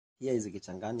Here is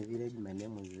Kichangani village. My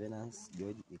name is Venance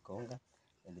George Ikonga,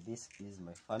 and this is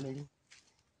my family.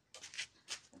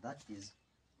 That is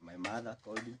my mother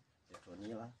called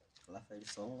Petronila Rafael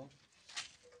Songo,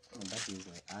 and that is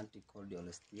my auntie called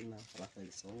Olestina Rafael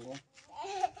Songo,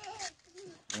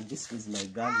 and this is my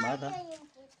grandmother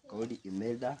called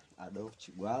Imelda Ado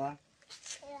Chiguala,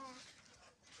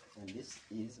 and this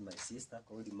is my sister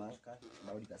called Manka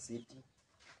Laudika City,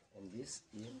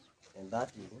 and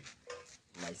that is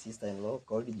my sister-in-law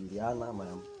called Juliana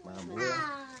Mayambua.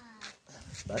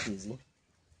 That is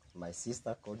my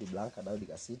sister called Blanca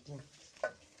Laudika City.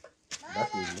 That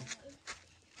is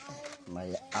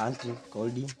my auntie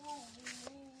called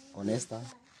Honesta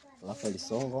Rafael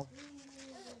Songo.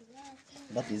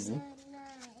 That is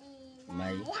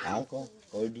my uncle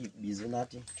called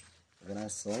Bizunati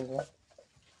Venance Songo.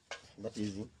 That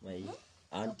is my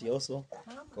auntie also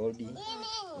called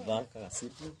Vanka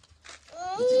City.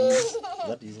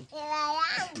 That is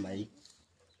my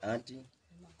auntie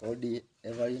called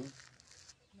Evelyn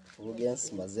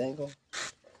Fulgens Mazengo.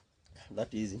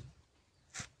 That is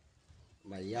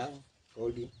my young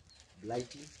called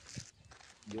Blighty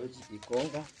George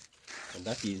Ikonga, and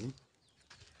that is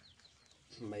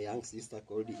my young sister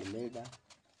called Imelda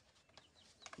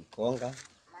Ikonga,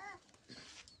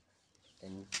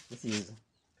 and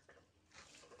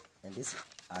this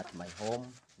at my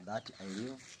home that I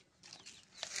live,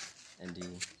 and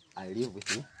I live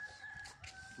with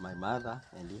my mother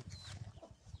and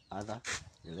other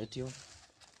relatives.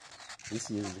 This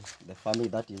is the family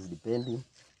that is depending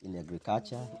in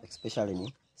agriculture, especially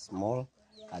in small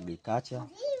agriculture,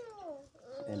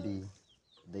 and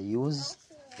they use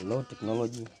low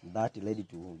technology that led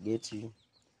to get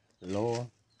low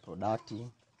product,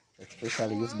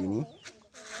 especially used in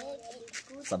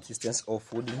subsistence of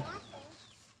food,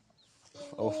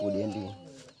 and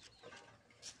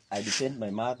I depend my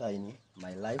mother in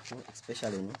my life,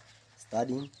 especially in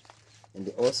studying, and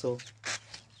also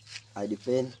I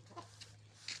depend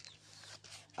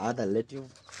other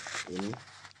relatives in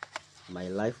my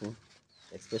life,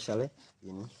 especially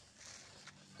in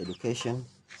education.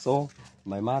 So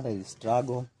my mother is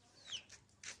struggle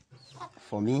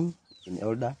for me in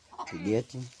order to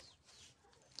get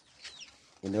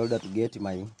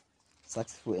my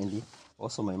successful, and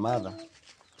also my mother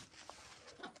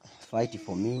fight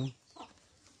for me,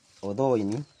 although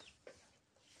in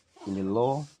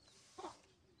low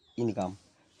income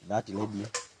that led me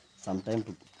sometimes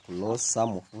to lose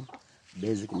some of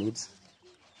basic needs,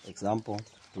 example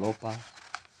proper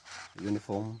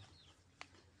uniform,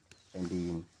 and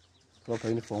the proper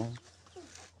uniform,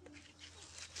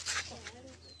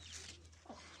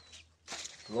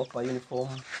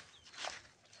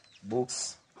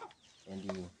 books, and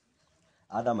the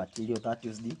other material that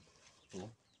used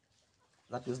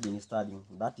in studying,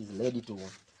 that is ready to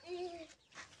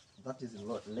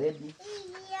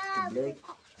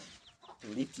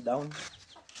lift down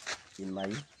in my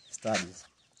studies.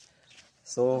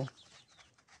 So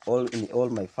all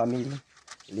my family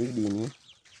lived in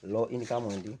low income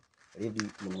and lived in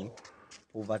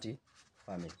poverty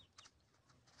family.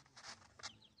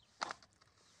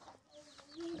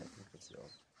 I think it's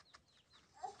all.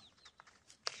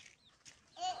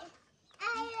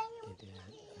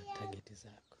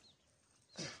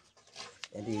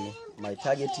 And my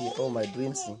target or my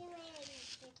dreams,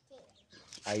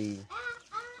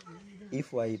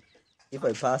 if I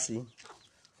pass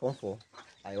Form 4,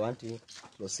 I want to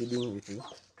proceeding with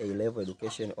A-level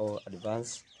education or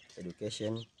advanced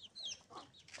education.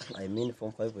 I mean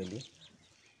Form 5 and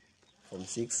Form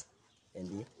 6,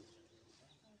 and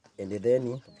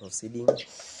then proceeding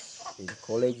in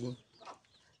college. And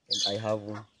I have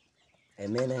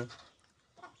many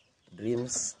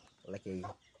dreams, like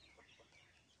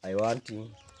I want to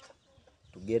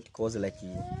get course like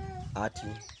art,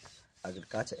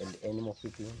 agriculture, and animal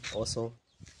keeping. Also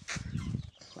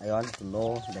I want to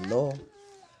know the law.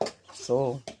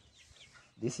 So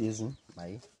this is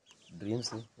my dreams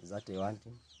that I want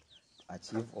to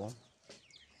achieve or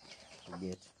to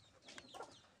get.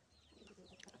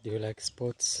 Do you like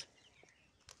sports?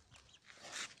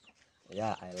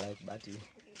 Yeah, I like, but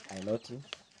I'm not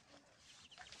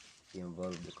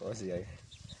involved because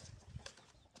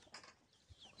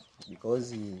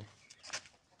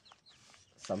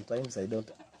sometimes I don't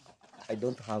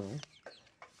have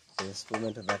the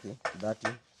instrument that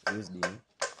used in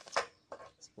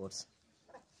sports.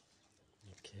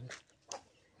 Okay.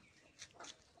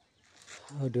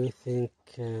 How do you think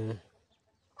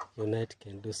Unite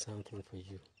can do something for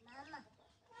you?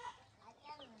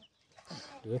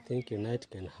 Do you think Unite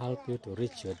can help you to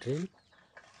reach your dream?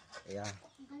 Yeah.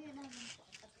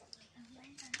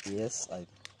 Yes,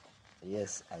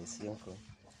 I think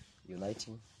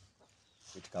uniting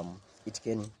it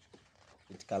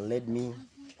can lead me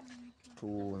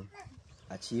to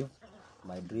achieve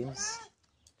my dreams.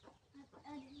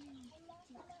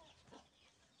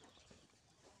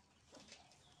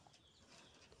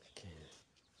 Okay.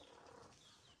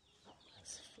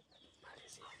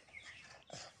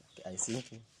 I think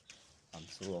I'm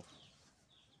through.